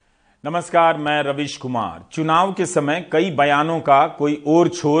नमस्कार, मैं रविश कुमार। चुनाव के समय कई बयानों का कोई ओर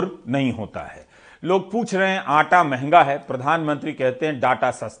छोर नहीं होता है। लोग पूछ रहे हैं आटा महंगा है, प्रधानमंत्री कहते हैं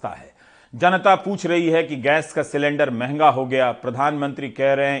डाटा सस्ता है। जनता पूछ रही है कि गैस का सिलेंडर महंगा हो गया, प्रधानमंत्री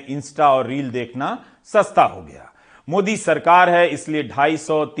कह रहे हैं इंस्टा और रील देखना सस्ता हो गया। मोदी सरकार है इसलिए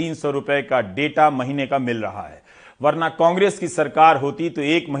 250-300 रुपए का डेटा महीने का मिल रहा है, वरना कांग्रेस की सरकार होती तो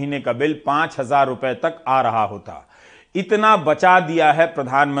एक महीने का बिल 5,000 रुपए तक आ रहा होता। इतना बचा दिया है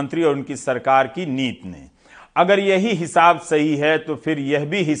प्रधानमंत्री और उनकी सरकार की नीति ने। अगर यही हिसाब सही है तो फिर यह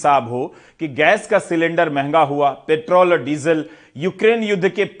भी हिसाब हो कि गैस का सिलेंडर महंगा हुआ, पेट्रोल और डीजल यूक्रेन युद्ध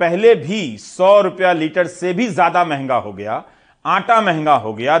के पहले भी 100 रुपया लीटर से भी ज्यादा महंगा हो गया, आटा महंगा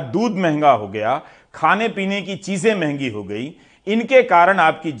हो गया, दूध महंगा हो गया, खाने पीने की चीजें महंगी हो गई। इनके कारण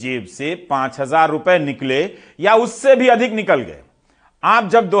आपकी जेब से 5,000 रुपए निकले या उससे भी अधिक निकल गए। आप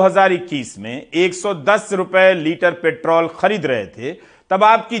जब 2021 में 110 रुपए लीटर पेट्रोल खरीद रहे थे तब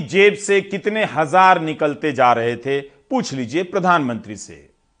आपकी जेब से कितने हजार निकलते जा रहे थे, पूछ लीजिए प्रधानमंत्री से।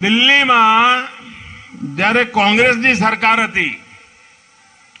 दिल्ली में जયારે કોંગ્રેસની સરકાર હતી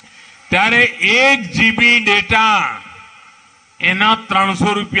ત્યારે 1 GB ડેટા એના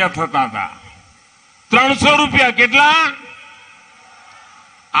 300 રૂપિયા થતા હતા। 300 રૂપિયા કેટલા?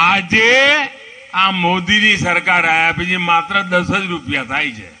 આજે આ મોદીની સરકાર આવ્યા પછી માત્ર 10 જ રૂપિયા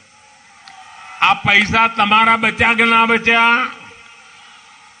થાય છે। આ પૈસા તમારા બચ્યા કે ના બચ્યા?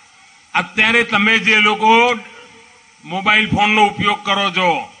 અત્યારે તમે જે લોકો મોબાઈલ ફોનનો ઉપયોગ કરો છો,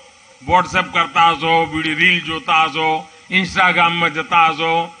 વોટ્સએપ કરતા હશો, વિડીયો રીલ જોતા હશો, ઇન્સ્ટાગ્રામમાં જતા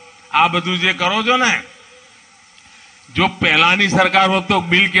હશો, આ બધું જે કરો છો ને, જો પહેલાની સરકાર હોત તો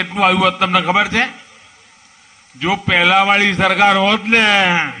બિલ કેટલું આવ્યું હોત તમને ખબર છે? જો પહેલાવાળી સરકાર હોત ને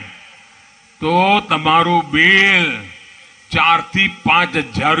તો તમારું બિલ 4 થી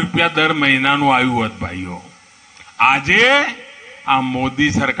 5,000 રૂપિયા દર મહિનાનું આવ્યું હોત ભાઈઓ। આજે આ મોદી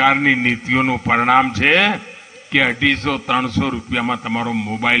સરકારની નીતિઓનું પરિણામ છે કે 250-300 રૂપિયામાં તમારો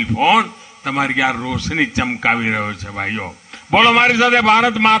મોબાઈલ ફોન તમારી આ રોશની ચમકાવી રહ્યો છે ભાઈઓ। બોલો મારી સાથે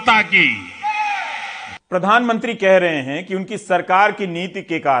ભારત माता की। प्रधानमंत्री कह रहे हैं कि उनकी सरकार की नीति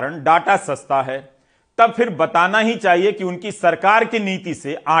के कारण डाटा सस्ता है, तब फिर बताना ही चाहिए कि उनकी सरकार की नीति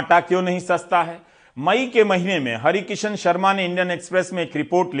से आटा क्यों नहीं सस्ता है। मई के महीने में हरिकिशन शर्मा ने इंडियन एक्सप्रेस में एक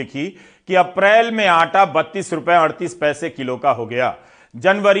रिपोर्ट लिखी कि अप्रैल में आटा 32 रुपए 38 पैसे किलो का हो गया।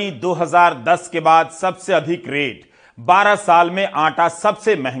 जनवरी 2010 के बाद सबसे अधिक रेट, 12 साल में आटा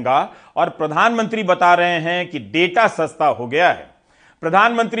सबसे महंगा, और प्रधानमंत्री बता रहे हैं कि डेटा सस्ता हो गया है।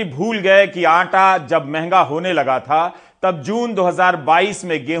 प्रधानमंत्री भूल गए कि आटा जब महंगा होने लगा था तब जून 2022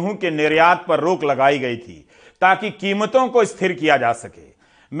 में गेहूं के निर्यात पर रोक लगाई गई थी ताकि कीमतों को स्थिर किया जा सके।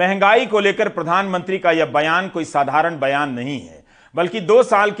 महंगाई को लेकर प्रधानमंत्री का यह बयान कोई साधारण बयान नहीं है, बल्कि 2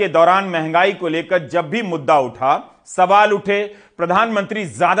 साल के दौरान महंगाई को लेकर जब भी मुद्दा उठा, सवाल उठे, प्रधानमंत्री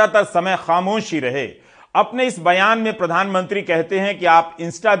ज्यादातर समय खामोश ही रहे। अपने इस बयान में प्रधानमंत्री कहते हैं कि आप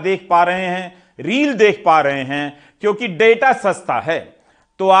इंस्टा देख पा रहे हैं, रील देख पा रहे हैं क्योंकि डेटा सस्ता है।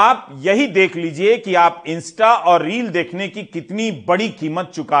 तो आप यही देख लीजिए कि आप इंस्टा और रील देखने की कितनी बड़ी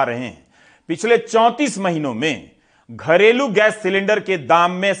कीमत चुका रहे हैं। पिछले 34 महीनों में घरेलू गैस सिलेंडर के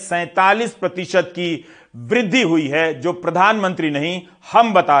दाम में 47% की वृद्धि हुई है, जो प्रधानमंत्री नहीं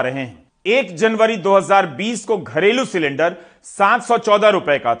हम बता रहे हैं। 1 जनवरी 2020 को घरेलू सिलेंडर 714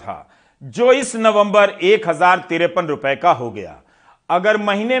 रुपए का था, जो इस नवंबर 1,053 रुपए का हो गया। अगर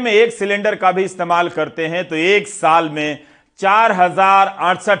महीने में एक सिलेंडर का भी इस्तेमाल करते हैं तो एक साल में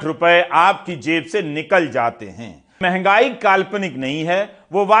 4,068 रुपए आपकी जेब से निकल जाते हैं। महंगाई काल्पनिक नहीं है,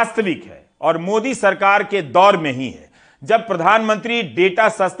 वो वास्तविक है और मोदी सरकार के दौर में ही है। जब प्रधानमंत्री डेटा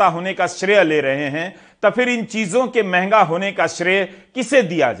सस्ता होने का श्रेय ले रहे हैं तो फिर इन चीजों के महंगा होने का श्रेय किसे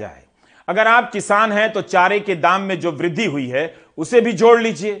दिया जाए? अगर आप किसान हैं तो चारे के दाम में जो वृद्धि हुई है उसे भी जोड़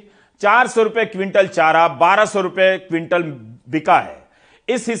लीजिए। 400 रुपए क्विंटल चारा 1,200 रुपए क्विंटल बिका है।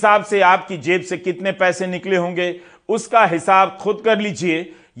 इस हिसाब से आपकी जेब से कितने पैसे निकले होंगे उसका हिसाब खुद कर लीजिए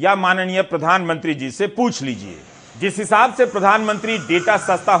या माननीय प्रधानमंत्री जी से पूछ लीजिए। जिस हिसाब से प्रधानमंत्री डेटा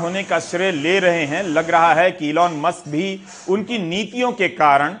सस्ता होने का श्रेय ले रहे हैं, लग रहा है कि इलॉन मस्क भी उनकी नीतियों के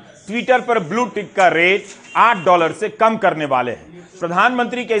कारण ट्विटर पर ब्लू टिक का रेट $8 से कम करने वाले हैं।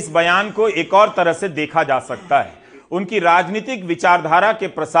 प्रधानमंत्री के इस बयान को एक और तरह से देखा जा सकता है। उनकी राजनीतिक विचारधारा के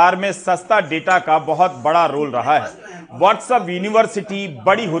प्रसार में सस्ता डेटा का बहुत बड़ा रोल रहा है। व्हाट्सएप यूनिवर्सिटी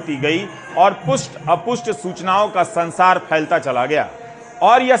बड़ी होती गई और पुष्ट अपुष्ट सूचनाओं का संसार फैलता चला गया,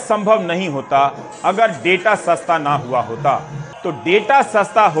 और यह संभव नहीं होता अगर डेटा सस्ता ना हुआ होता। तो डेटा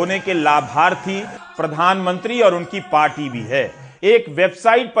सस्ता होने के लाभार्थी प्रधानमंत्री और उनकी पार्टी भी है। एक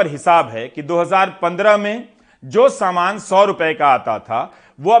वेबसाइट पर हिसाब है कि 2015 में जो सामान 100 रुपए का आता था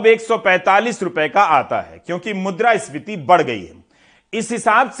वो अब 145 रुपए का आता है, क्योंकि मुद्रास्फीति बढ़ गई है। इस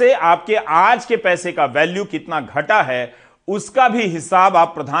हिसाब से आपके आज के पैसे का वैल्यू कितना घटा है उसका भी हिसाब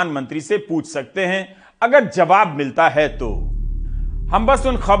आप प्रधानमंत्री से पूछ सकते हैं, अगर जवाब मिलता है तो। हम बस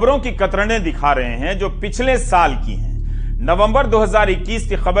उन खबरों की कतरनें दिखा रहे हैं जो पिछले साल की हैं। नवंबर 2021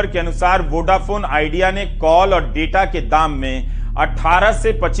 की खबर के अनुसार वोडाफोन आइडिया ने कॉल और डेटा के दाम में 18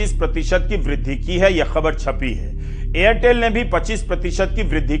 से 25% की वृद्धि की है, यह खबर छपी है। एयरटेल ने भी 25% की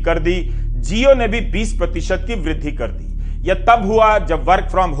वृद्धि कर दी, जियो ने भी 20% की वृद्धि कर दी। यह तब हुआ जब वर्क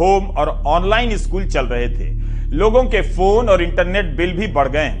फ्रॉम होम और ऑनलाइन स्कूल चल रहे थे, लोगों के फोन और इंटरनेट बिल भी बढ़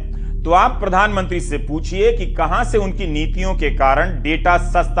गए हैं। तो आप प्रधानमंत्री से पूछिए कि कहां से उनकी नीतियों के कारण डेटा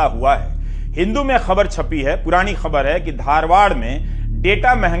सस्ता हुआ है। हिंदू में खबर छपी है, पुरानी खबर है कि धारवाड़ में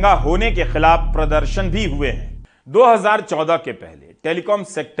डेटा महंगा होने के खिलाफ प्रदर्शन भी हुए हैं। 2014 के पहले टेलीकॉम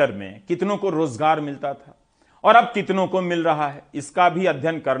सेक्टर में कितनों को रोजगार मिलता था और अब कितनों को मिल रहा है, इसका भी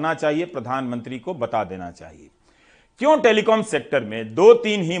अध्ययन करना चाहिए, प्रधानमंत्री को बता देना चाहिए। क्यों टेलीकॉम सेक्टर में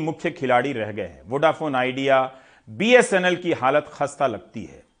 2-3 ही मुख्य खिलाड़ी रह गए हैं। वोडाफोन आइडिया, बीएसएनएल की हालत खस्ता लगती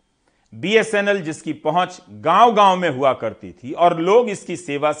है। बीएसएनएल जिसकी पहुंच गांव-गांव में हुआ करती थी और लोग इसकी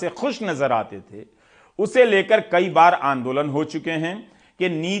सेवा से खुश नजर आते थे, उसे लेकर कई बार आंदोलन हो चुके हैं कि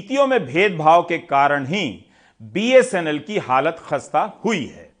नीतियों में भेदभाव के कारण ही बीएसएनएल की हालत खस्ता हुई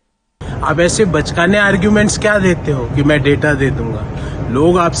है। आप ऐसे बचकाने आर्ग्यूमेंट्स क्या देते हो कि मैं डेटा दे दूंगा।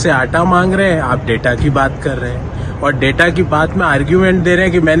 लोग आपसे आटा मांग रहे हैं, आप डेटा की बात कर रहे हैं और डेटा की बात में आर्ग्यूमेंट दे रहे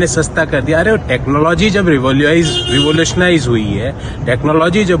हैं कि मैंने सस्ता कर दिया। अरे टेक्नोलॉजी जब रिवोल्यूशनाइज हुई है,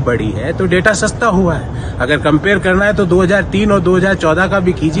 टेक्नोलॉजी जब बढ़ी है तो डेटा सस्ता हुआ है। अगर कंपेयर करना है तो 2003 और 2014 का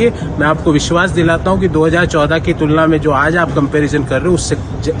भी कीजिए। मैं आपको विश्वास दिलाता हूं कि 2014 की तुलना में जो आज आप कंपेरिजन कर रहे हो उससे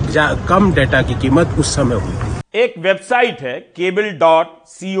कम डेटा की कीमत उस समय हुई। एक वेबसाइट है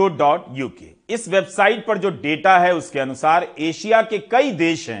cable.co.uk। इस वेबसाइट पर जो डेटा है उसके अनुसार एशिया के कई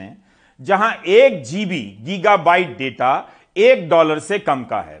देश हैं जहां 1 GB गीगाबाइट डेटा $1 से कम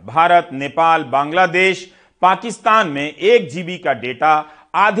का है। भारत, नेपाल, बांग्लादेश, पाकिस्तान में 1 GB का डेटा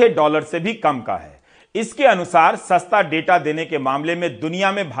आधे डॉलर से भी कम का है। इसके अनुसार सस्ता डेटा देने के मामले में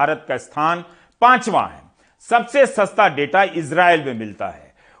दुनिया में भारत का स्थान 5वां है। सबसे सस्ता डेटा इजराइल में मिलता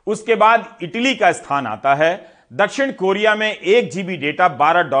है, उसके बाद इटली का स्थान आता है। दक्षिण कोरिया में 1 GB डेटा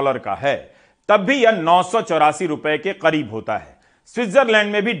 $12 का है, तब भी यह 984 रुपए के करीब होता है।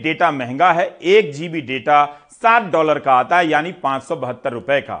 स्विट्जरलैंड में भी डेटा महंगा है, 1 GB डेटा $7 का आता है, यानी 572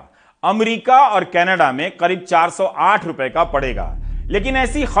 रुपए का। अमेरिका और कनाडा में करीब 408 रुपए का पड़ेगा। लेकिन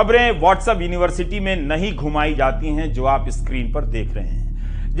ऐसी खबरें व्हाट्सएप यूनिवर्सिटी में नहीं घुमाई जाती हैं जो आप स्क्रीन पर देख रहे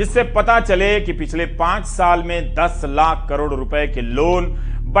हैं, जिससे पता चले कि पिछले 5 साल में 10 लाख करोड़ रुपए के लोन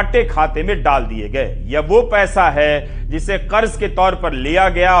बट्टे खाते में डाल दिए गए। यह वो पैसा है जिसे कर्ज के तौर पर लिया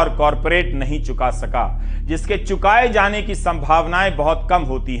गया और कॉरपोरेट नहीं चुका सका, जिसके चुकाए जाने की संभावनाएं बहुत कम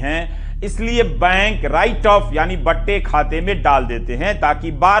होती हैं। इसलिए बैंक राइट ऑफ यानी बट्टे खाते में डाल देते हैं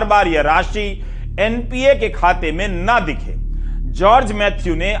ताकि बार बार यह राशि एनपीए के खाते में ना दिखे। जॉर्ज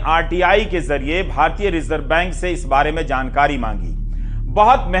मैथ्यू ने आरटीआई के जरिए भारतीय रिजर्व बैंक से इस बारे में जानकारी मांगी।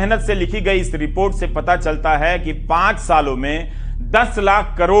 बहुत मेहनत से लिखी गई इस रिपोर्ट से पता चलता है कि 5 सालों में 10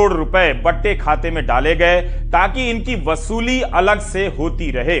 लाख करोड़ रुपए बट्टे खाते में डाले गए ताकि इनकी वसूली अलग से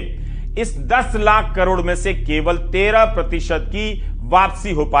होती रहे। इस 10 लाख करोड़ में से केवल 13% की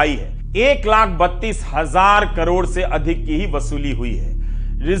वापसी हो पाई है। 1,32,000 करोड़ से अधिक की ही वसूली हुई है।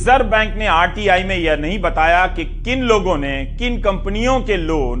 रिजर्व बैंक ने आरटीआई में यह नहीं बताया कि किन लोगों ने किन कंपनियों के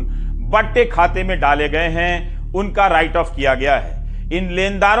लोन बट्टे खाते में डाले गए हैं, उनका राइट ऑफ किया गया है। इन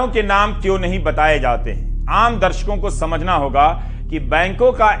लेनदारों के नाम क्यों नहीं बताए जाते हैं। आम दर्शकों को समझना होगा कि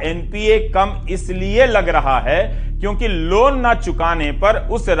बैंकों का एनपीए कम इसलिए लग रहा है क्योंकि लोन न चुकाने पर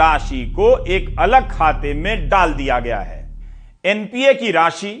उस राशि को एक अलग खाते में डाल दिया गया है। एनपीए की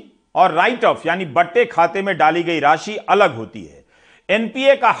राशि और राइट ऑफ यानी बट्टे खाते में डाली गई राशि अलग होती है।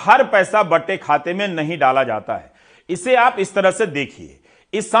 एनपीए का हर पैसा बट्टे खाते में नहीं डाला जाता है। इसे आप इस तरह से देखिए।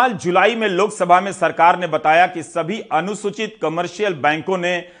 इस साल जुलाई में लोकसभा में सरकार ने बताया कि सभी अनुसूचित कमर्शियल बैंकों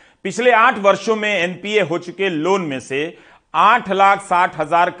ने पिछले 8 वर्षों में एनपीए हो चुके लोन में से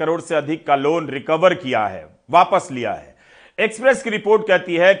 8,60,000 करोड़ से अधिक का लोन रिकवर किया है, वापस लिया है। एक्सप्रेस की रिपोर्ट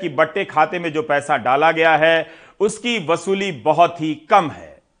कहती है कि बट्टे खाते में जो पैसा डाला गया है उसकी वसूली बहुत ही कम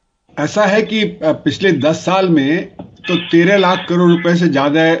है। ऐसा है कि पिछले 10 साल में तो 13 लाख करोड़ रुपए से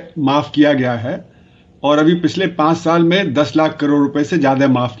ज्यादा माफ किया गया है और अभी पिछले 5 साल में 10 लाख करोड़ रुपए से ज्यादा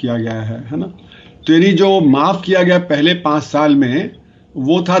माफ किया गया है ना। तो यानी जो माफ किया गया पहले 5 साल में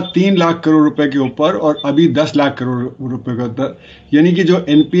वो था 3 लाख करोड़ रुपए के ऊपर और अभी 10 लाख करोड़ रुपए के ऊपर। यानी कि जो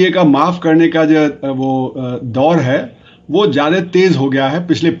एनपीए का माफ करने का जो वो दौर है वो ज्यादा तेज हो गया है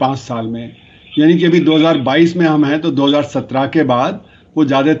पिछले 5 साल में। यानी कि अभी 2022 में हम हैं तो 2017 के बाद वो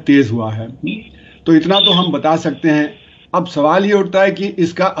ज्यादा तेज हुआ है। तो इतना तो हम बता सकते हैं। अब सवाल ये उठता है कि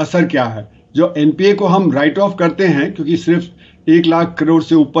इसका असर क्या है। जो एनपीए को हम राइट ऑफ करते हैं, क्योंकि सिर्फ 1 लाख करोड़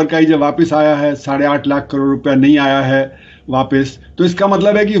से ऊपर का ही जब वापस आया है, 8.5 लाख करोड़ रुपया नहीं आया है वापस, तो इसका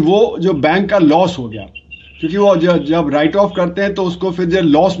मतलब है कि वो जो बैंक का लॉस हो गया, क्योंकि वो जब राइट ऑफ करते हैं तो उसको फिर जो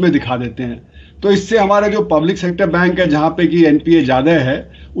लॉस में दिखा देते हैं। तो इससे हमारा जो पब्लिक सेक्टर बैंक है, जहां पे कि एनपीए ज्यादा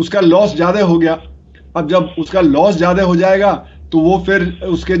है, उसका लॉस ज्यादा हो गया। अब जब उसका लॉस ज्यादा हो जाएगा तो वो फिर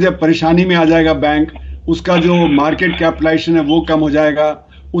उसके जब परेशानी में आ जाएगा बैंक, उसका जो मार्केट कैपिटलाइजेशन है वो कम हो जाएगा,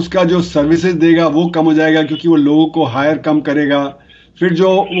 उसका जो सर्विसेज देगा वो कम हो जाएगा, क्योंकि वो लोगों को हायर कम करेगा। फिर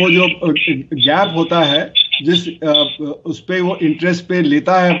वो जो गैप होता है जिस उस पे वो इंटरेस्ट पे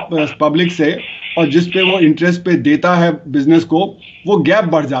लेता है पब्लिक से, और जिस पे वो इंटरेस्ट पे देता है बिजनेस को, वो गैप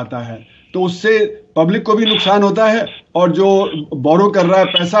बढ़ जाता है। तो उससे पब्लिक को भी नुकसान होता है, और जो बोरो कर रहा है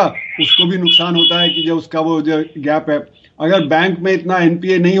पैसा उसको भी नुकसान होता है कि जो उसका वो जो गैप है। अगर बैंक में इतना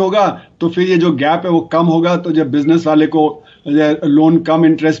एनपीए नहीं होगा तो फिर ये जो गैप है वो कम होगा, तो जब बिजनेस वाले को लोन कम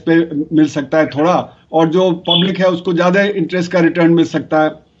इंटरेस्ट पे मिल सकता है थोड़ा, और जो पब्लिक है उसको ज्यादा इंटरेस्ट का रिटर्न मिल सकता है।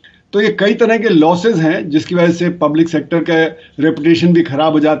 तो ये कई तरह के लॉसेज हैं जिसकी वजह से पब्लिक सेक्टर का रेपुटेशन भी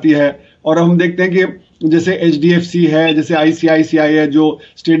खराब हो जाती है। और हम देखते हैं कि जैसे एचडीएफसी है, जैसे आईसीआईसीआई है, जो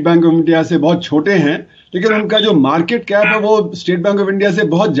स्टेट बैंक ऑफ इंडिया से बहुत छोटे हैं, लेकिन उनका जो मार्केट कैप है वो स्टेट बैंक ऑफ इंडिया से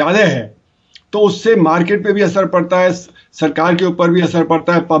बहुत ज्यादा है। तो उससे मार्केट पे भी असर पड़ता है, सरकार के ऊपर भी असर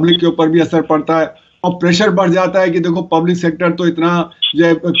पड़ता है, पब्लिक के ऊपर भी असर पड़ता है, और प्रेशर बढ़ जाता है कि देखो पब्लिक सेक्टर तो इतना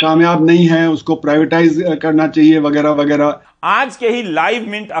जो कामयाब नहीं है, उसको प्राइवेटाइज करना चाहिए वगैरह वगैरह। आज के ही लाइव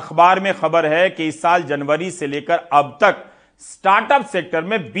मिंट अखबार में खबर है कि इस साल जनवरी से लेकर अब तक स्टार्टअप सेक्टर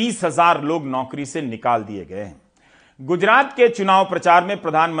में 20,000 लोग नौकरी से निकाल दिए गए हैं। गुजरात के चुनाव प्रचार में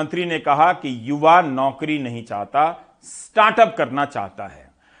प्रधानमंत्री ने कहा कि युवा नौकरी नहीं चाहता, स्टार्टअप करना चाहता है।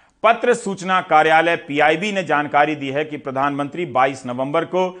 पत्र सूचना कार्यालय पीआईबी ने जानकारी दी है कि प्रधानमंत्री 22 नवंबर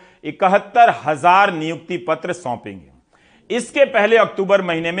को 71,000 नियुक्ति पत्र सौंपेंगे। इसके पहले अक्टूबर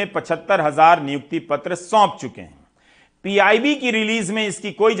महीने में 75,000 नियुक्ति पत्र सौंप चुके हैं। पीआईबी की रिलीज में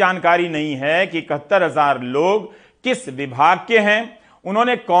इसकी कोई जानकारी नहीं है कि 71,000 लोग किस विभाग के हैं,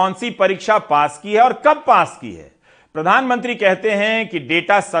 उन्होंने कौन सी परीक्षा पास की है और कब पास की है। प्रधानमंत्री कहते हैं कि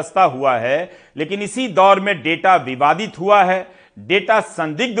डेटा सस्ता हुआ है, लेकिन इसी दौर में डेटा विवादित हुआ है, डेटा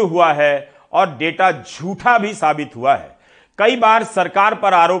संदिग्ध हुआ है और डेटा झूठा भी साबित हुआ है। कई बार सरकार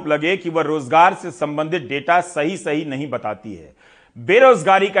पर आरोप लगे कि वह रोजगार से संबंधित डेटा सही नहीं बताती है।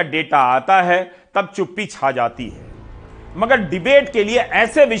 बेरोजगारी का डेटा आता है तब चुप्पी छा जाती है, मगर डिबेट के लिए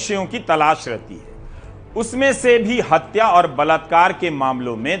ऐसे विषयों की तलाश रहती है। उसमें से भी हत्या और बलात्कार के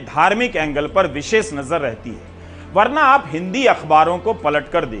मामलों में धार्मिक एंगल पर विशेष नजर रहती है, वरना आप हिंदी अखबारों को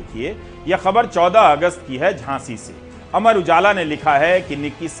पलटकर देखिए। यह खबर 14 अगस्त की है झांसी से। अमर उजाला ने लिखा है कि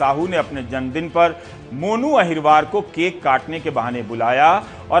निक्की साहू ने अपने जन्मदिन पर मोनू अहिरवार को केक काटने के बहाने बुलाया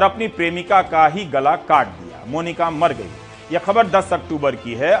और अपनी प्रेमिका का ही गला काट दिया। मोनिका मर गई। यह खबर 10 अक्टूबर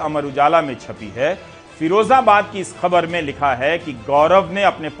की है, अमर उजाला में छपी है। फिरोजाबाद की इस खबर में लिखा है कि गौरव ने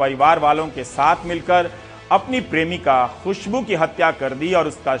अपने परिवार वालों के साथ मिलकर अपनी प्रेमिका खुशबू की हत्या कर दी और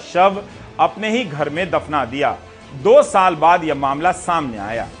उसका शव अपने ही घर में दफना दिया। 2 साल बाद यह मामला सामने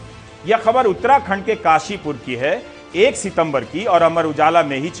आया। यह खबर उत्तराखंड के काशीपुर की है, 1 सितंबर की, और अमर उजाला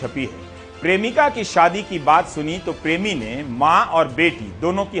में ही छपी है। प्रेमिका की शादी की बात सुनी तो प्रेमी ने मां और बेटी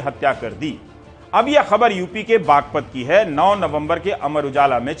दोनों की हत्या कर दी। अब यह खबर यूपी के बागपत की है, 9 नवंबर के अमर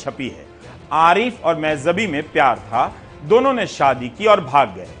उजाला में छपी है। आरिफ और महजबी में प्यार था, दोनों ने शादी की और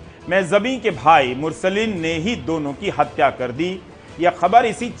भाग गए। महजबी के भाई मुरसलिन ने ही दोनों की हत्या कर दी। यह खबर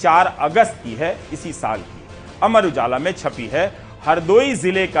इसी 4 अगस्त की है, इसी साल की, अमर उजाला में छपी है। हरदोई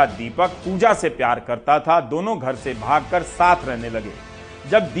जिले का दीपक पूजा से प्यार करता था, दोनों घर से भागकर साथ रहने लगे।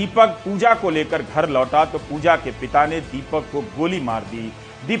 जब दीपक पूजा को लेकर घर लौटा तो पूजा के पिता ने दीपक को गोली मार दी,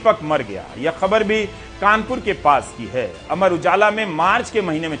 दीपक मर गया। यह खबर भी कानपुर के पास की है, अमर उजाला में मार्च के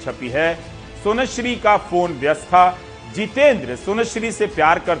महीने में छपी है। सोनश्री का फोन व्यस्त था। जितेंद्र सोनश्री से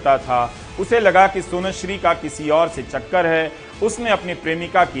प्यार करता था, उसे लगा कि सोनश्री का किसी और से चक्कर है, उसने अपनी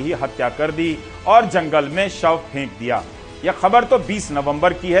प्रेमिका की ही हत्या कर दी और जंगल में शव फेंक दिया। यह खबर तो 20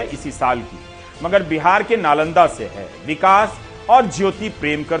 नवंबर की है, इसी साल की, मगर बिहार के नालंदा से है। विकास और ज्योति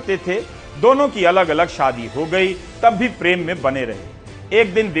प्रेम करते थे, दोनों की अलग अलग शादी हो गई, तब भी प्रेम में बने रहे।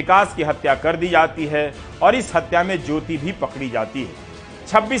 एक दिन विकास की हत्या कर दी जाती है और इस हत्या में ज्योति भी पकड़ी जाती है।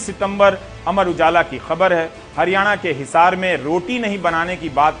 26 सितंबर अमर उजाला की खबर है। हरियाणा के हिसार में रोटी नहीं बनाने की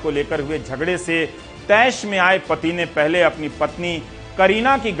बात को लेकर हुए झगड़े से तैश में आए पति ने पहले अपनी पत्नी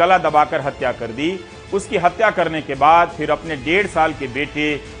करीना की गला दबाकर हत्या कर दी। उसकी हत्या करने के बाद फिर अपने 1.5 साल के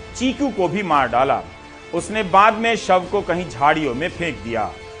बेटे चीकू को भी मार डाला। उसने बाद में शव को कहीं झाड़ियों में फेंक दिया।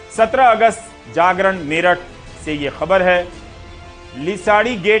 17 अगस्त जागरण मेरठ से यह खबर है।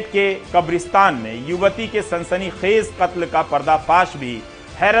 लिसाड़ी गेट के कब्रिस्तान में युवती के सनसनीखेज कत्ल का पर्दाफाश भी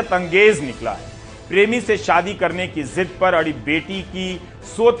हैरत अंगेज निकला है। प्रेमी से शादी करने की जिद पर अड़ी बेटी की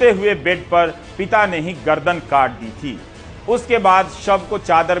सोते हुए बेड पर पिता ने ही गर्दन काट दी थी। उसके बाद शव को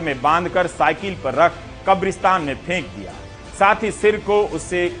चादर में बांधकर साइकिल पर रख कब्रिस्तान में फेंक दिया। साथ ही सिर को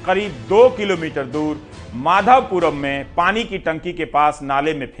उससे करीब 2 किलोमीटर दूर माधवपुरम में पानी की टंकी के पास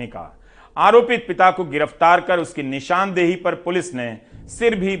नाले में फेंका। आरोपित पिता को गिरफ्तार कर उसकी निशानदेही पर पुलिस ने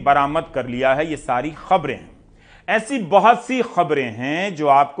सिर भी बरामद कर लिया है। ये सारी खबरें हैं। ऐसी बहुत सी खबरें हैं जो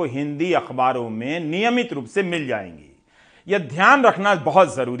आपको हिंदी अखबारों में नियमित रूप से मिल जाएंगी। यह ध्यान रखना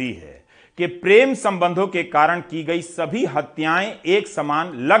बहुत जरूरी है कि प्रेम संबंधों के कारण की गई सभी हत्याएं एक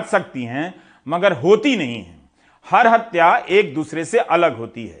समान लग सकती हैं, मगर होती नहीं हैं। हर हत्या एक दूसरे से अलग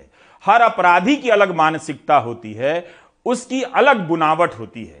होती है। हर अपराधी की अलग मानसिकता होती है, उसकी अलग बुनावट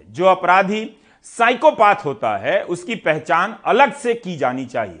होती है। जो अपराधी साइकोपाथ होता है उसकी पहचान अलग से की जानी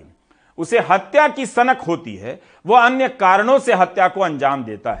चाहिए। उसे हत्या की सनक होती है, वह अन्य कारणों से हत्या को अंजाम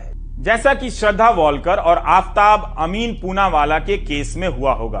देता है, जैसा कि श्रद्धा वॉलकर और आफताब अमीन पूनावाला के केस में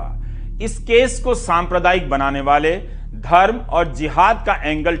हुआ होगा। इस केस को सांप्रदायिक बनाने वाले, धर्म और जिहाद का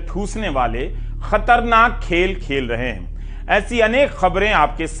एंगल ठूसने वाले खतरनाक खेल खेल रहे हैं। ऐसी अनेक खबरें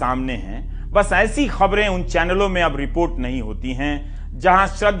आपके सामने हैं। बस ऐसी खबरें उन चैनलों में अब रिपोर्ट नहीं होती हैं जहां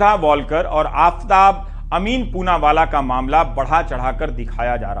श्रद्धा वॉलकर और आफताब अमीन पूनावाला का मामला बढ़ा चढ़ाकर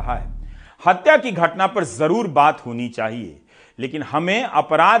दिखाया जा रहा है। हत्या की घटना पर जरूर बात होनी चाहिए, लेकिन हमें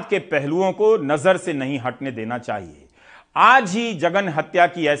अपराध के पहलुओं को नजर से नहीं हटने देना चाहिए। आज ही जगन हत्या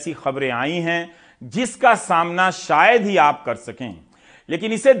की ऐसी खबरें आई हैं जिसका सामना शायद ही आप कर सकें,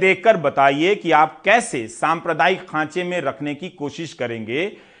 लेकिन इसे देखकर बताइए कि आप कैसे सांप्रदायिक खांचे में रखने की कोशिश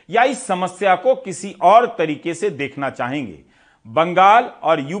करेंगे या इस समस्या को किसी और तरीके से देखना चाहेंगे। बंगाल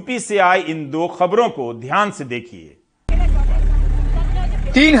और यूपी से आई इन 2 खबरों को ध्यान से देखिए।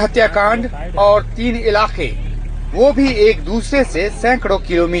 3 हत्याकांड और 3 इलाके, वो भी एक दूसरे से सैकड़ों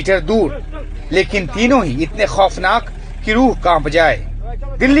किलोमीटर दूर, लेकिन तीनों ही इतने खौफनाक कि रूह कांप जाए।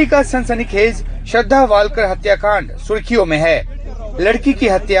 दिल्ली का सनसनीखेज श्रद्धा वालकर हत्याकांड सुर्खियों में है। लड़की की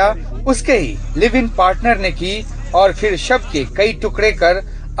हत्या उसके ही लिव इन पार्टनर ने की और फिर शव के कई टुकड़े कर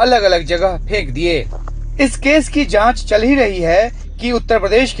अलग अलग जगह फेंक दिए। इस केस की जांच चल ही रही है कि उत्तर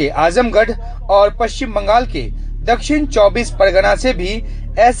प्रदेश के आजमगढ़ और पश्चिम बंगाल के दक्षिण 24 परगना से भी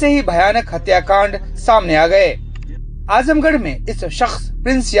ऐसे ही भयानक हत्याकांड सामने आ गए। आजमगढ़ में इस शख्स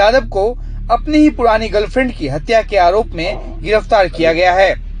प्रिंस यादव को अपनी ही पुरानी गर्लफ्रेंड की हत्या के आरोप में गिरफ्तार किया गया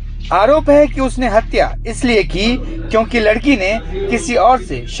है। आरोप है कि उसने हत्या इसलिए की क्योंकि लड़की ने किसी और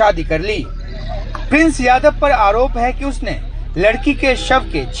से शादी कर ली। प्रिंस यादव पर आरोप है कि उसने लड़की के शव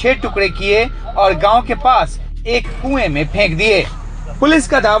के 6 टुकड़े किए और गांव के पास एक कुएं में फेंक दिए। पुलिस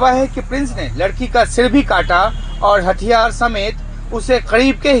का दावा है कि प्रिंस ने लड़की का सिर भी काटा और हथियार समेत उसे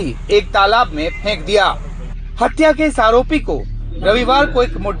करीब के ही एक तालाब में फेंक दिया। हत्या के इस आरोपी को रविवार को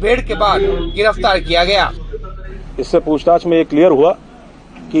एक मुठभेड़ के बाद गिरफ्तार किया गया। इससे पूछताछ में ये क्लियर हुआ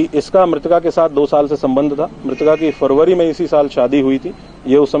कि इसका मृतका के साथ 2 साल से संबंध था। मृतका की फरवरी में इसी साल शादी हुई थी।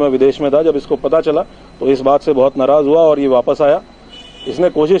 ये उस समय विदेश में था। जब इसको पता चला तो इस बात से बहुत नाराज हुआ और ये वापस आया। इसने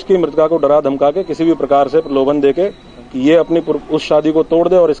कोशिश की मृतका को डरा धमका के किसी भी प्रकार से प्रलोभन देके कि ये अपनी उस शादी को तोड़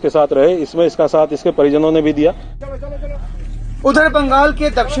दे और इसके साथ रहे। इसमें इसका साथ इसके परिजनों ने भी दिया। उधर बंगाल के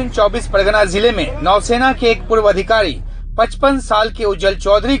दक्षिण 24 परगना जिले में नौसेना के एक पूर्व अधिकारी 55 साल के उज्जवल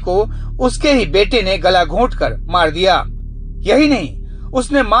चौधरी को उसके ही बेटे ने गला घोंटकर मार दिया। यही नहीं,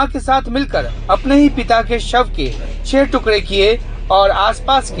 उसने मां के साथ मिलकर अपने ही पिता के शव के 6 टुकड़े किए और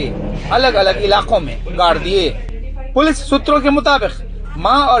आसपास के अलग अलग इलाकों में गाड़ दिए। पुलिस सूत्रों के मुताबिक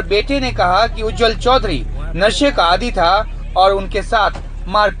मां और बेटे ने कहा कि उज्जवल चौधरी नशे का आदी था और उनके साथ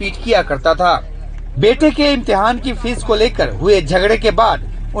मारपीट किया करता था। बेटे के इम्तिहान की फीस को लेकर हुए झगड़े के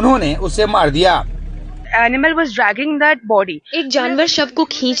बाद उन्होंने उसे मार दिया। Animal was dragging that body. एक जानवर शव को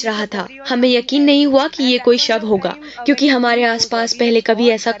खींच रहा था। हमें यकीन नहीं हुआ कि ये कोई शव होगा, क्योंकि हमारे आसपास पहले कभी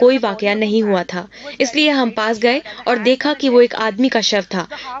ऐसा कोई वाकया नहीं हुआ था। इसलिए हम पास गए और देखा कि वो एक आदमी का शव था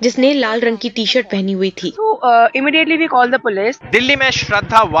जिसने लाल रंग की टी-शर्ट पहनी हुई थी। Immediately we called the police. Delhi में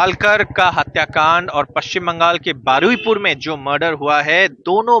श्रद्धा वालकर का हत्याकांड और पश्चिम बंगाल के बारुईपुर में जो मर्डर हुआ है,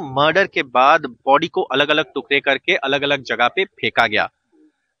 दोनों मर्डर के बाद बॉडी को अलग अलग टुकड़े करके अलग अलग जगह पे फेंका गया।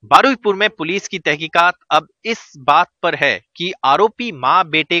 बारुईपुर में पुलिस की तहकीकात अब इस बात पर है कि आरोपी मां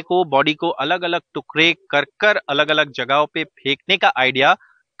बेटे को बॉडी को अलग अलग टुकड़े कर कर अलग अलग जगहों पे फेंकने का आइडिया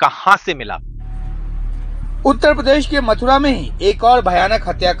कहां से मिला। उत्तर प्रदेश के मथुरा में ही एक और भयानक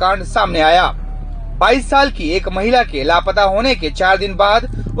हत्याकांड सामने आया। 22 साल की एक महिला के लापता होने के 4 दिन बाद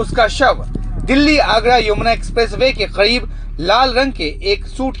उसका शव दिल्ली आगरा यमुना एक्सप्रेसवे के करीब लाल रंग के एक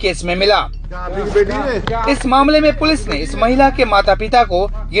सूटकेस में मिला। इस मामले में पुलिस ने इस महिला के माता पिता को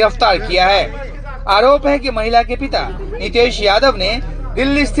गिरफ्तार किया है। आरोप है कि महिला के पिता नितेश यादव ने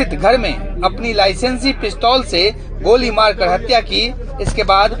दिल्ली स्थित घर में अपनी लाइसेंसी पिस्तौल से गोली मारकर हत्या की। इसके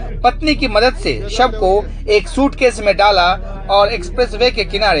बाद पत्नी की मदद से शव को एक सूटकेस में डाला और एक्सप्रेसवे के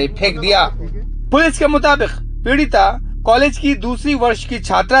किनारे फेंक दिया। पुलिस के मुताबिक पीड़िता कॉलेज की दूसरी वर्ष की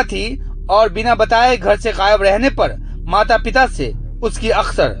छात्रा थी और बिना बताए घर से गायब रहने पर माता पिता से उसकी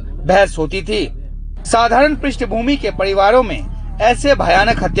अक्सर बहस होती थी। साधारण पृष्ठभूमि के परिवारों में ऐसे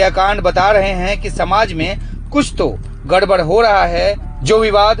भयानक हत्याकांड बता रहे हैं कि समाज में कुछ तो गड़बड़ हो रहा है। जो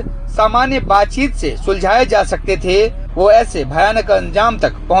विवाद सामान्य बातचीत से सुलझाए जा सकते थे वो ऐसे भयानक अंजाम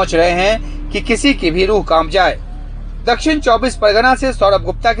तक पहुंच रहे हैं कि किसी की भी रूह कांप जाए। दक्षिण 24 परगना से सौरभ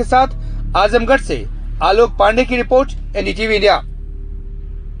गुप्ता के साथ आजमगढ़ से आलोक पांडे की रिपोर्ट, एनडीटीवी इंडिया।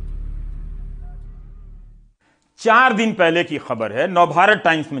 4 दिन पहले की खबर है, नवभारत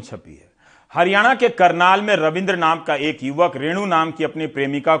टाइम्स में छपी है। हरियाणा के करनाल में रविंद्र नाम का एक युवक रेणु नाम की अपनी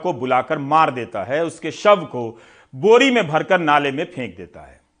प्रेमिका को बुलाकर मार देता है, उसके शव को बोरी में भरकर नाले में फेंक देता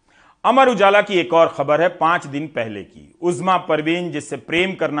है। अमर उजाला की एक और खबर है 5 दिन पहले की। उज़मा परवीन जिससे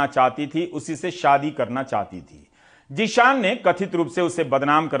प्रेम करना चाहती थी उसी से शादी करना चाहती थी। जीशान ने कथित रूप से उसे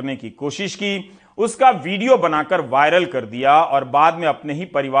बदनाम करने की कोशिश की, उसका वीडियो बनाकर वायरल कर दिया और बाद में अपने ही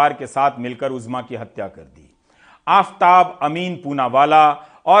परिवार के साथ मिलकर उज़मा की हत्या कर दी। आफ्ताब, अमीन पूनावाला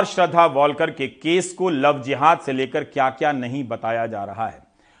और श्रद्धा वॉलकर के केस को लव जिहाद से लेकर क्या क्या नहीं बताया जा रहा है।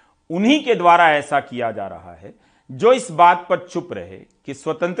 उन्हीं के द्वारा ऐसा किया जा रहा है जो इस बात पर चुप रहे कि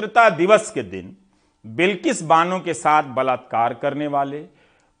स्वतंत्रता दिवस के दिन बिल्किस बानो के साथ बलात्कार करने वाले,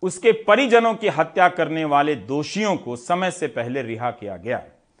 उसके परिजनों की हत्या करने वाले दोषियों को समय से पहले रिहा किया गया।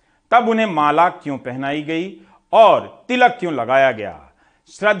 तब उन्हें माला क्यों पहनाई गई और तिलक क्यों लगाया गया?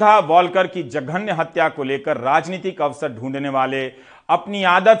 श्रद्धा वॉलकर की जघन्य हत्या को लेकर राजनीतिक अवसर ढूंढने वाले अपनी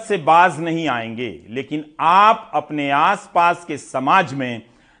आदत से बाज नहीं आएंगे, लेकिन आप अपने आसपास के समाज में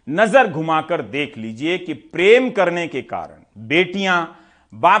नजर घुमाकर देख लीजिए कि प्रेम करने के कारण बेटियां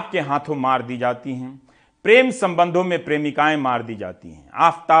बाप के हाथों मार दी जाती हैं, प्रेम संबंधों में प्रेमिकाएं मार दी जाती हैं।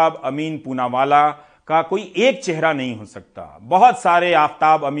 आफ्ताब, अमीन पूनावाला का कोई एक चेहरा नहीं हो सकता। बहुत सारे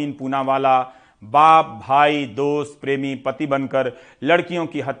आफ्ताब, अमीन पूनावाला बाप, भाई, दोस्त, प्रेमी, पति बनकर लड़कियों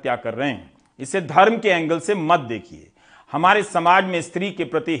की हत्या कर रहे हैं। इसे धर्म के एंगल से मत देखिए। हमारे समाज में स्त्री के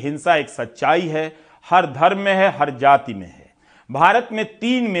प्रति हिंसा एक सच्चाई है, हर धर्म में है, हर जाति में है। भारत में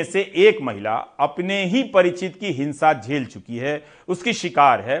 3 में से 1 महिला अपने ही परिचित की हिंसा झेल चुकी है, उसकी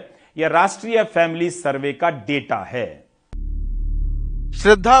शिकार है। यह राष्ट्रीय फैमिली सर्वे का डेटा है।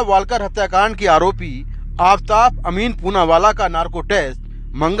 श्रद्धा वॉलकर हत्याकांड की आरोपी आफ्ताब अमीन पूनावाला का नार्को टेस्ट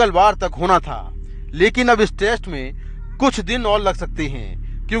मंगलवार तक होना था, लेकिन अब इस टेस्ट में कुछ दिन और लग सकते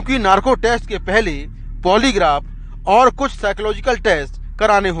हैं, क्योंकि नार्को टेस्ट के पहले पॉलीग्राफ और कुछ साइकोलॉजिकल टेस्ट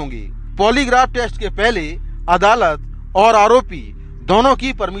कराने होंगे। पॉलीग्राफ टेस्ट के पहले अदालत और आरोपी दोनों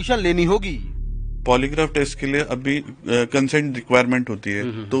की परमिशन लेनी होगी। पॉलीग्राफ टेस्ट के लिए अभी कंसेंट रिक्वायरमेंट होती है,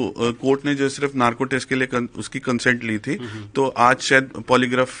 तो कोर्ट ने जो सिर्फ नार्को टेस्ट के लिए उसकी कंसेंट ली थी, तो आज शायद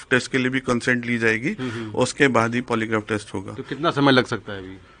पॉलीग्राफ टेस्ट के लिए भी कंसेंट ली जाएगी, उसके बाद ही पॉलीग्राफ टेस्ट होगा। तो कितना समय लग सकता है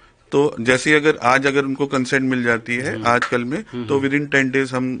अभी? तो जैसे अगर उनको कंसेंट मिल जाती है आज कल में, तो विद इन 10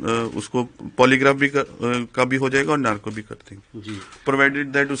 डेज हम उसको पॉलीग्राफ भी का भी हो जाएगा और नार्को भी कर देंगे, प्रोवाइडेड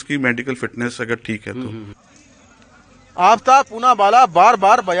दैट उसकी मेडिकल फिटनेस अगर ठीक है तो। आफ्ताब पूनावाला बार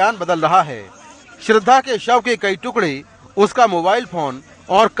बार बयान बदल रहा है। श्रद्धा के शव के कई टुकड़े, उसका मोबाइल फोन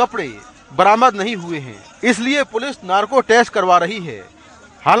और कपड़े बरामद नहीं हुए हैं, इसलिए पुलिस नार्को टेस्ट करवा रही है।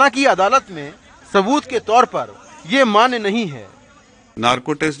 हालांकि अदालत में सबूत के तौर पर ये मान्य नहीं है।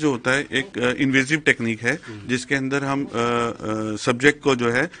 नार्को टेस्ट जो होता है एक इन्वेजिव टेक्निक है, जिसके अंदर हम सब्जेक्ट को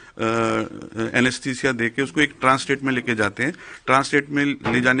जो है एनेस्थीसिया देके उसको एक ट्रांस स्टेट में लेके जाते हैं। ट्रांस स्टेट में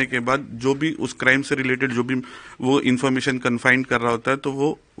ले जाने के बाद जो भी उस क्राइम से रिलेटेड जो भी वो इन्फॉर्मेशन कन्फाइंड कर रहा होता है, तो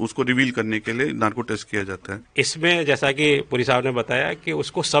वो उसको रिवील करने के लिए नार्को टेस्ट किया जाता है। इसमें जैसा कि पुरी साहब ने बताया कि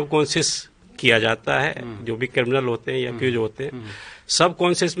उसको सबकॉन्शियस किया जाता है, जो भी क्रिमिनल होते हैं या एक्यूज होते हैं, सब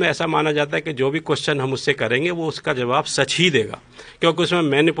कॉन्शियस में ऐसा माना जाता है कि जो भी क्वेश्चन हम उससे करेंगे वो उसका जवाब सच ही देगा, क्योंकि उसमें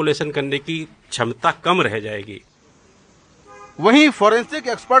मैनिपुलेशन करने की क्षमता कम रह जाएगी। वहीं फॉरेंसिक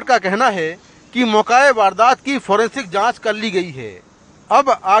एक्सपर्ट का कहना है कि मौकाए वारदात की फॉरेंसिक जांच कर ली गई है। अब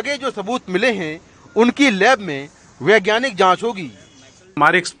आगे जो सबूत मिले हैं उनकी लैब में वैज्ञानिक जांच होगी।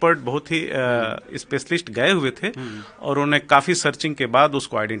 हमारे एक्सपर्ट बहुत ही स्पेशलिस्ट गए हुए थे और उन्होंने काफी सर्चिंग के बाद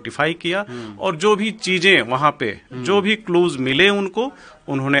उसको आइडेंटिफाई किया, और जो भी चीजें वहां पे जो भी क्लूज मिले उनको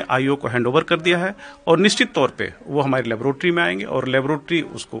उन्होंने आईओ को हैंडओवर कर दिया है, और निश्चित तौर पे वो हमारी लेबोरेटरी में आएंगे और लेबोरेटरी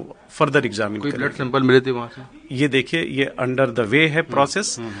उसको फर्दर एग्जामिन करेगी। ब्लड सैंपल मिले थे वहां से? ये देखिए, ये अंडर द वे है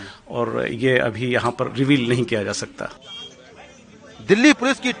प्रोसेस, और ये अभी यहाँ पर रिवील नहीं किया जा सकता। दिल्ली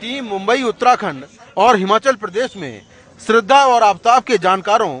पुलिस की टीम मुंबई, उत्तराखंड और हिमाचल प्रदेश में श्रद्धा और आफ्ताब के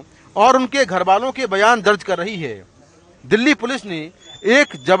जानकारों और उनके घर वालों के बयान दर्ज कर रही है। दिल्ली पुलिस ने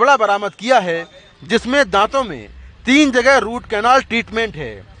एक जबड़ा बरामद किया है जिसमें दांतों में 3 जगह रूट कैनाल ट्रीटमेंट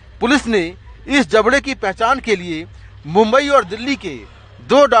है। पुलिस ने इस जबड़े की पहचान के लिए मुंबई और दिल्ली के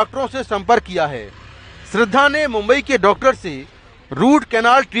 2 डॉक्टरों से संपर्क किया है। श्रद्धा ने मुंबई के डॉक्टर से रूट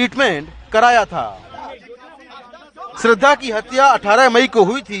कैनाल ट्रीटमेंट कराया था। श्रद्धा की हत्या 18 मई को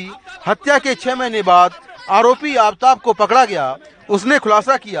हुई थी। हत्या के 6 महीने बाद आरोपी आफ्ताब को पकड़ा गया। उसने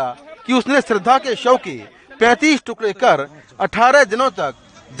खुलासा किया कि उसने श्रद्धा के शव के 35 टुकड़े कर 18 दिनों तक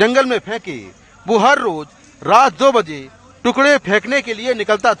जंगल में फेंके। वो हर रोज रात 2 बजे टुकड़े फेंकने के लिए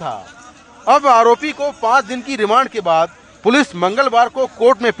निकलता था। अब आरोपी को 5 दिन की रिमांड के बाद पुलिस मंगलवार को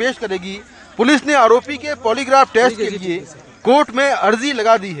कोर्ट में पेश करेगी। पुलिस ने आरोपी के पॉलीग्राफ टेस्ट के लिए कोर्ट में अर्जी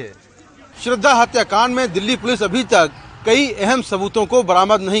लगा दी है। श्रद्धा हत्याकांड में दिल्ली पुलिस अभी तक कई अहम सबूतों को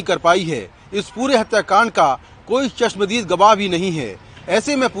बरामद नहीं कर पाई है। इस पूरे हत्याकांड का कोई चश्मदीद गवाह भी नहीं है।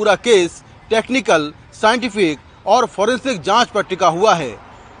 ऐसे में पूरा केस टेक्निकल, साइंटिफिक और फॉरेंसिक जांच पर टिका हुआ है।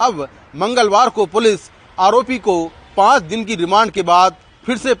 अब मंगलवार को पुलिस आरोपी को 5 दिन की रिमांड के बाद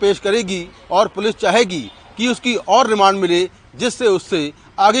फिर से पेश करेगी और पुलिस चाहेगी कि उसकी और रिमांड मिले, जिससे उससे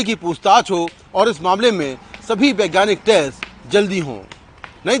आगे की पूछताछ हो और इस मामले में सभी वैज्ञानिक टेस्ट जल्दी हों।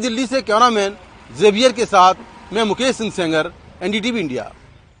 नई दिल्ली से कैमरामैन जेवियर के साथ मैं मुकेश सिंह सेंगर, एनडीटीवी इंडिया।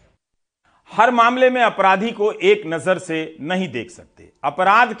 हर मामले में अपराधी को एक नजर से नहीं देख सकते।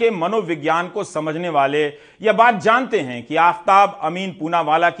 अपराध के मनोविज्ञान को समझने वाले यह बात जानते हैं कि आफ्ताब अमीन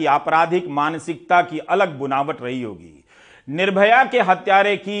पूनावाला की आपराधिक मानसिकता की अलग बुनावट रही होगी, निर्भया के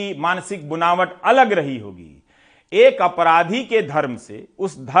हत्यारे की मानसिक बुनावट अलग रही होगी। एक अपराधी के धर्म से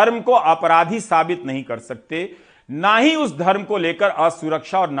उस धर्म को अपराधी साबित नहीं कर सकते, ना ही उस धर्म को लेकर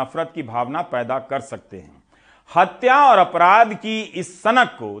असुरक्षा और नफरत की भावना पैदा कर सकते हैं। हत्या और अपराध की इस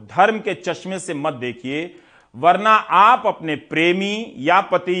सनक को धर्म के चश्मे से मत देखिए, वरना आप अपने प्रेमी या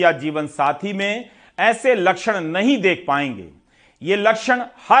पति या जीवन साथी में ऐसे लक्षण नहीं देख पाएंगे। ये लक्षण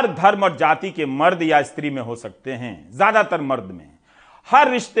हर धर्म और जाति के मर्द या स्त्री में हो सकते हैं, ज्यादातर मर्द में।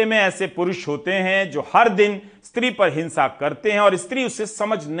 हर रिश्ते में ऐसे पुरुष होते हैं जो हर दिन स्त्री पर हिंसा करते हैं और स्त्री उसे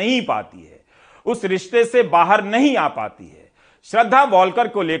समझ नहीं पाती है, उस रिश्ते से बाहर नहीं आ पाती है। श्रद्धा वॉलकर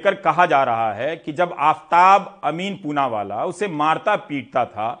को लेकर कहा जा रहा है कि जब आफ्ताब अमीन पूनावाला उसे मारता पीटता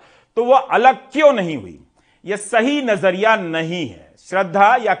था तो वह अलग क्यों नहीं हुई। यह सही नजरिया नहीं है।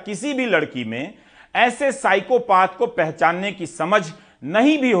 श्रद्धा या किसी भी लड़की में ऐसे साइकोपाथ को पहचानने की समझ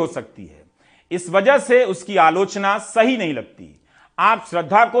नहीं भी हो सकती है। इस वजह से उसकी आलोचना सही नहीं लगती। आप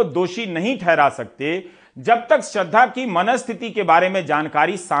श्रद्धा को दोषी नहीं ठहरा सकते जब तक श्रद्धा की मनस्थिति के बारे में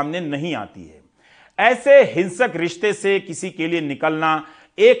जानकारी सामने नहीं आती है। ऐसे हिंसक रिश्ते से किसी के लिए निकलना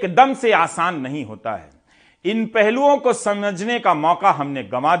एकदम से आसान नहीं होता है। इन पहलुओं को समझने का मौका हमने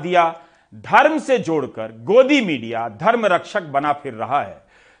गंवा दिया। धर्म से जोड़कर गोदी मीडिया धर्म रक्षक बना फिर रहा है,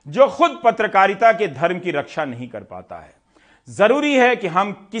 जो खुद पत्रकारिता के धर्म की रक्षा नहीं कर पाता है। जरूरी है कि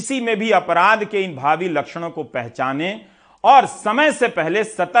हम किसी में भी अपराध के इन भावी लक्षणों को पहचानें और समय से पहले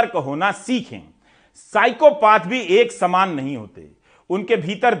सतर्क होना सीखें। साइकोपाथ भी एक समान नहीं होते। उनके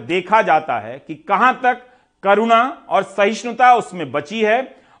भीतर देखा जाता है कि कहां तक करुणा और सहिष्णुता उसमें बची है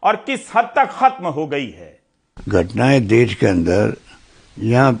और किस हद तक खत्म हो गई है। घटनाएं देश के अंदर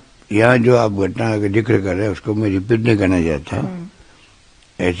यहाँ जो आप घटना का जिक्र कर रहे हैं उसको मैं रिपीट नहीं करना चाहता।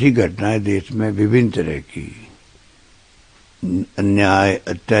 ऐसी घटनाएं देश में विभिन्न तरह की अन्याय,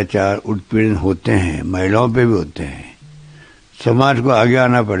 अत्याचार, उत्पीड़न होते हैं, महिलाओं पे भी होते हैं। समाज को आगे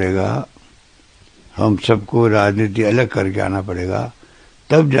आना पड़ेगा, हम सबको राजनीति अलग करके आना पड़ेगा,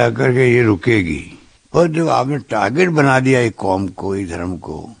 तब जाकर के ये रुकेगी। और जब आपने टारगेट बना दिया एक कौम को, एक धर्म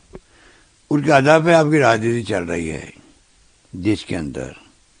को, उसके आधार पे आपकी राजनीति चल रही है देश के अंदर,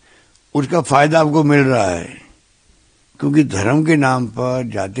 उसका फायदा आपको मिल रहा है। क्योंकि धर्म के नाम पर,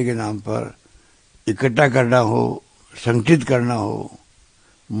 जाति के नाम पर इकट्ठा करना हो, संगठित करना हो,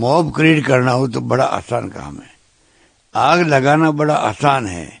 मॉब क्रिएट करना हो तो बड़ा आसान काम है। आग लगाना बड़ा आसान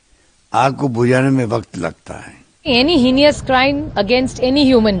है, आग को बुझाने में वक्त लगता है। Any heinous crime against any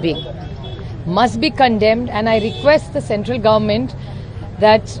human being must be condemned, and I request the central government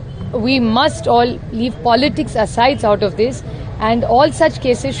that we must all leave politics aside out of this, and all such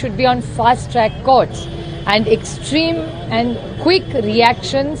cases should be on fast track courts and extreme and quick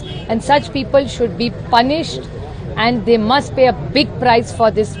reactions, and such people should be punished and they must pay a big price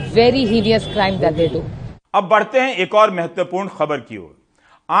for this very heinous crime that they do. अब बढ़ते हैं एक और महत्वपूर्ण खबर की ओर।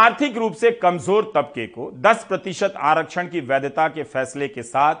 आर्थिक रूप से कमजोर तबके को 10% आरक्षण की वैधता के फैसले के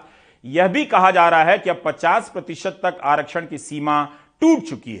साथ यह भी कहा जा रहा है कि अब 50% तक आरक्षण की सीमा टूट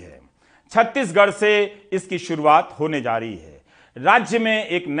चुकी है। छत्तीसगढ़ से इसकी शुरुआत होने जा रही है। राज्य में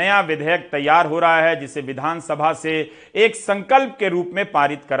एक नया विधेयक तैयार हो रहा है जिसे विधानसभा से एक संकल्प के रूप में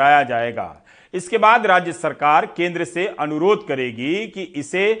पारित कराया जाएगा। इसके बाद राज्य सरकार केंद्र से अनुरोध करेगी कि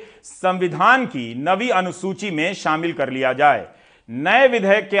इसे संविधान की नवी अनुसूची में शामिल कर लिया जाए। नए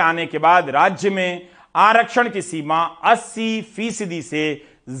विधेयक के आने के बाद राज्य में आरक्षण की सीमा 80% से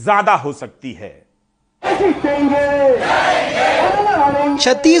ज्यादा हो सकती है।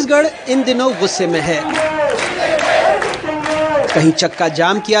 छत्तीसगढ़ इन दिनों गुस्से में है। कहीं चक्का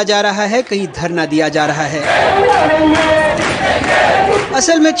जाम किया जा रहा है, कहीं धरना दिया जा रहा है।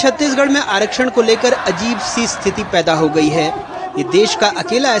 असल में छत्तीसगढ़ में आरक्षण को लेकर अजीब सी स्थिति पैदा हो गई है। ये देश का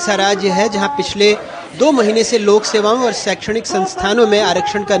अकेला ऐसा राज्य है जहां पिछले 2 महीने से लोक सेवाओं और शैक्षणिक संस्थानों में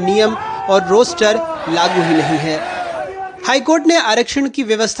आरक्षण का नियम और रोस्टर लागू ही नहीं है। हाईकोर्ट ने आरक्षण की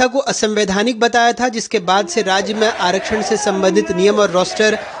व्यवस्था को असंवैधानिक बताया था, जिसके बाद से राज्य में आरक्षण से संबंधित नियम और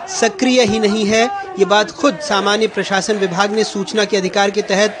रोस्टर सक्रिय ही नहीं है। ये बात खुद सामान्य प्रशासन विभाग ने सूचना के अधिकार के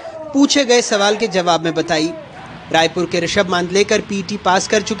तहत पूछे गए सवाल के जवाब में बताई। रायपुर के ऋषभ मांदलेकर पीटी पास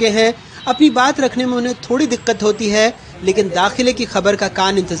कर चुके हैं। अपनी बात रखने में उन्हें थोड़ी दिक्कत होती है, लेकिन दाखिले की खबर का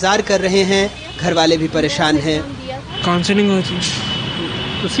कान इंतजार कर रहे हैं। घर वाले भी परेशान हैं। काउंसलिंग होती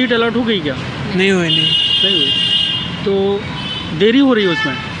तो सीट अलॉट हो गई क्या? नहीं हुई। तो देरी हो रही है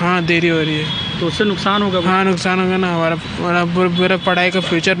उसमें? हाँ, देरी हो रही है। तो उससे नुकसान होगा? हाँ, नुकसान होगा ना, हमारा पूरा पढ़ाई का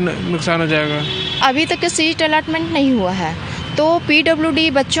फ्यूचर नुकसान हो जाएगा। अभी तक सीट अलॉटमेंट नहीं हुआ है, तो पीडब्ल्यूडी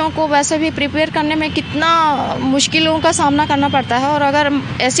बच्चों को वैसे भी प्रिपेयर करने में कितना मुश्किलों का सामना करना पड़ता है, और अगर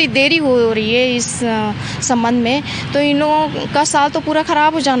ऐसी देरी हो रही है इस संबंध में तो इन लोगों का साल तो पूरा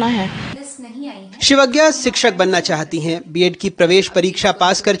खराब हो जाना है। शिवज्ञा शिक्षक बनना चाहती हैं। बीएड की प्रवेश परीक्षा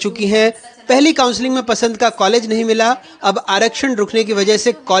पास कर चुकी हैं। पहली काउंसलिंग में पसंद का कॉलेज नहीं मिला। अब आरक्षण रुकने की वजह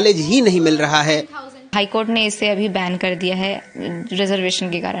से कॉलेज ही नहीं मिल रहा है। हाईकोर्ट ने इसे अभी बैन कर दिया है रिजर्वेशन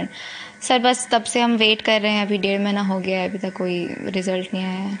के कारण। सर बस तब से हम वेट कर रहे हैं, अभी 1.5 महीना हो गया है, अभी तक कोई रिजल्ट नहीं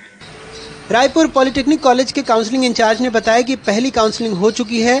आया है। रायपुर पॉलिटेक्निक कॉलेज के काउंसलिंग इंचार्ज ने बताया कि पहली काउंसलिंग हो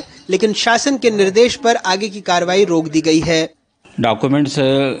चुकी है, लेकिन शासन के निर्देश पर आगे की कार्रवाई रोक दी गई है। डॉक्यूमेंट्स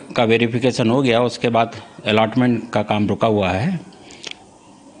का वेरिफिकेशन हो गया, उसके बाद अलॉटमेंट का काम रुका हुआ है,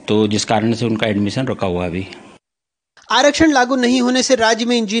 तो जिस कारण से उनका एडमिशन रुका हुआ है अभी। आरक्षण लागू नहीं होने से राज्य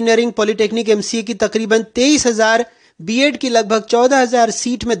में इंजीनियरिंग, पॉलिटेक्निक, एमसीए की तकरीबन 23,000, बीएड की लगभग 14,000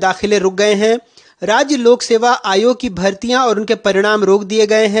 सीट में दाखिले रुक गए हैं। राज्य लोक सेवा आयोग की भर्तियां और उनके परिणाम रोक दिए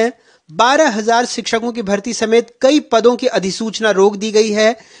गए हैं। 12,000 शिक्षकों की भर्ती समेत कई पदों की अधिसूचना रोक दी गई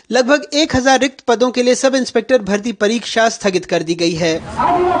है। लगभग 1,000 रिक्त पदों के लिए सब इंस्पेक्टर भर्ती परीक्षा स्थगित कर दी गई है।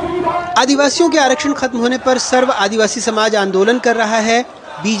 आदिवासियों के आरक्षण खत्म होने पर सर्व आदिवासी समाज आंदोलन कर रहा है।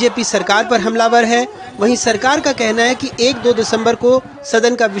 बीजेपी सरकार पर हमलावर है। वहीं सरकार का कहना है कि 1-2 दिसंबर को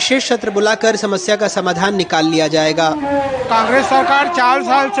सदन का विशेष सत्र बुलाकर समस्या का समाधान निकाल लिया जाएगा। कांग्रेस सरकार 4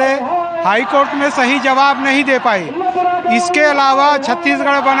 साल से हाई कोर्ट में सही जवाब नहीं दे पाई। इसके अलावा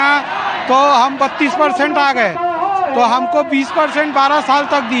छत्तीसगढ़ बना तो हम 32% आ गए, तो हमको 20% 12 साल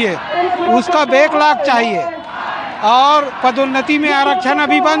तक दिए, उसका बैकलॉग चाहिए। और पदोन्नति में आरक्षण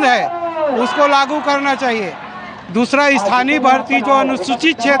अभी बंद है, उसको लागू करना चाहिए। दूसरा, स्थानीय भर्ती जो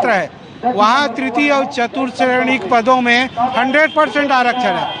अनुसूचित क्षेत्र है वहाँ तृतीय और चतुर्थ श्रेणी पदों में 100%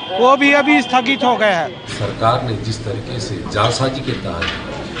 आरक्षण है, वो भी अभी स्थगित हो गया है। सरकार ने जिस तरीके से जालसाजी के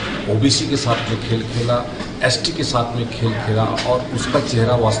तहत ओबीसी के साथ में खेल खेला, एसटी के साथ में खेल खेला, और उसका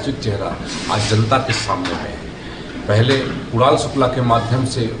चेहरा, वास्तविक चेहरा आज जनता के सामने में है। पहले कुणाल शुक्ला के माध्यम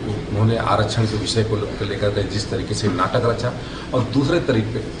से उन्होंने आरक्षण के विषय को लेकर जिस तरीके से नाटक रचा, और दूसरे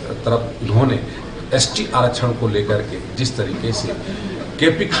तरफ उन्होंने एसटी आरक्षण को लेकर के जिस तरीके से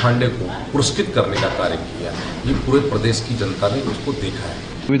केपी खांडे को पुरस्कृत करने का कार्य किया, ये पूरे प्रदेश की जनता ने उसको देखा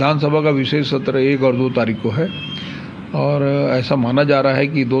है। विधानसभा का विशेष सत्र 1 और 2 तारीख को है, और ऐसा माना जा रहा है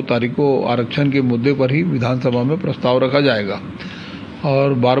कि 2 तारीख को आरक्षण के मुद्दे पर ही विधानसभा में प्रस्ताव रखा जाएगा।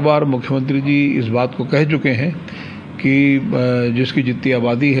 और बार बार मुख्यमंत्री जी इस बात को कह चुके हैं कि जिसकी जितनी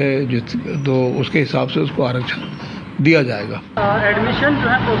आबादी है तो उसके हिसाब से उसको आरक्षण दिया जाएगा। एडमिशन जो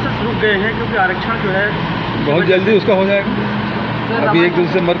है प्रोसेस रुक गए हैं क्योंकि आरक्षण जो है बहुत जल्दी उसका हो जाएगा। अभी 1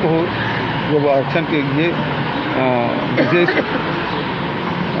 दिसंबर को जो आरक्षण के लिए विशेष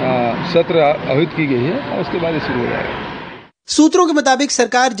सत्र आयोजित की गई है, और उसके बाद शुरू हो जाएगा। सूत्रों के मुताबिक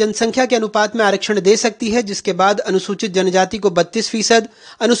सरकार जनसंख्या के अनुपात में आरक्षण दे सकती है, जिसके बाद अनुसूचित जनजाति को 32%,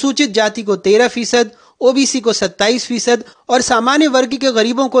 अनुसूचित जाति को 13%, ओबीसी को 27% और सामान्य वर्ग के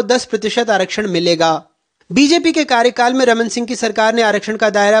गरीबों को 10% आरक्षण मिलेगा। बीजेपी के कार्यकाल में रमन सिंह की सरकार ने आरक्षण का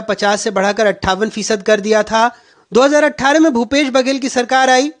दायरा 50 से बढ़ाकर 58% कर दिया था। 2018 में भूपेश बघेल की सरकार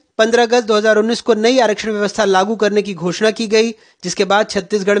आई। 15 अगस्त 2019 को नई आरक्षण व्यवस्था लागू करने की घोषणा की गई, जिसके बाद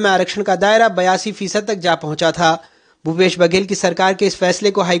छत्तीसगढ़ में आरक्षण का दायरा 82% तक जा पहुंचा था। भूपेश बघेल की सरकार के इस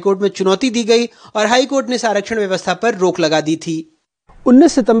फैसले को हाईकोर्ट में चुनौती दी गई और हाईकोर्ट ने इस आरक्षण व्यवस्था पर रोक लगा दी थी।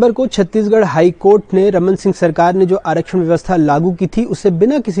 19 सितंबर को छत्तीसगढ़ हाई कोर्ट ने रमन सिंह सरकार ने जो आरक्षण व्यवस्था लागू की थी उसे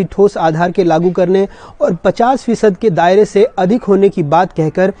बिना किसी ठोस आधार के लागू करने और 50% के दायरे से अधिक होने की बात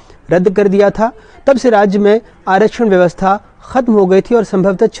कहकर रद्द कर दिया था। तब से राज्य में आरक्षण व्यवस्था खत्म हो गई थी और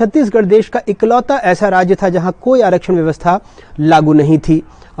संभवतः छत्तीसगढ़ देश का इकलौता ऐसा राज्य था जहां कोई आरक्षण व्यवस्था लागू नहीं थी।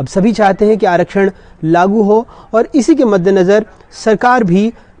 अब सभी चाहते हैं कि आरक्षण लागू हो और इसी के मद्देनजर सरकार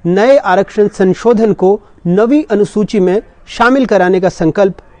भी नए आरक्षण संशोधन को नवी अनुसूची में शामिल कराने का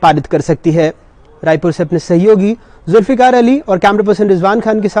संकल्प पारित कर सकती है। रायपुर से अपने सहयोगी जुल्फिकार अली और कैमरा पर्सन रिजवान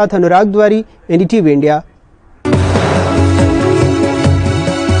खान के साथ अनुराग द्वारी, एनडीटीवी इंडिया।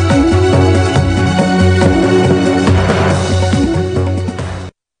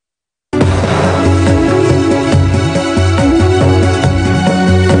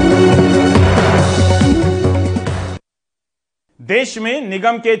 देश में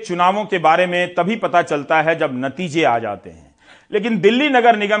निगम के चुनावों के बारे में तभी पता चलता है जब नतीजे आ जाते हैं, लेकिन दिल्ली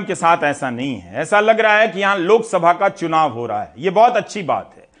नगर निगम के साथ ऐसा नहीं है। ऐसा लग रहा है कि यहां लोकसभा का चुनाव हो रहा है। यह बहुत अच्छी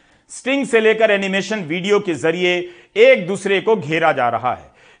बात है। स्टिंग से लेकर एनिमेशन वीडियो के जरिए एक दूसरे को घेरा जा रहा है।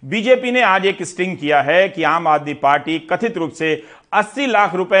 बीजेपी ने आज एक स्टिंग किया है कि आम आदमी पार्टी कथित रूप से 80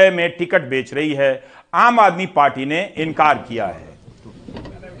 लाख रुपए में टिकट बेच रही है। आम आदमी पार्टी ने इनकार किया है।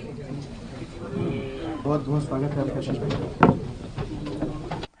 बहुत बहुत स्वागत है।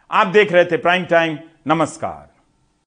 आप देख रहे थे प्राइम टाइम। नमस्कार।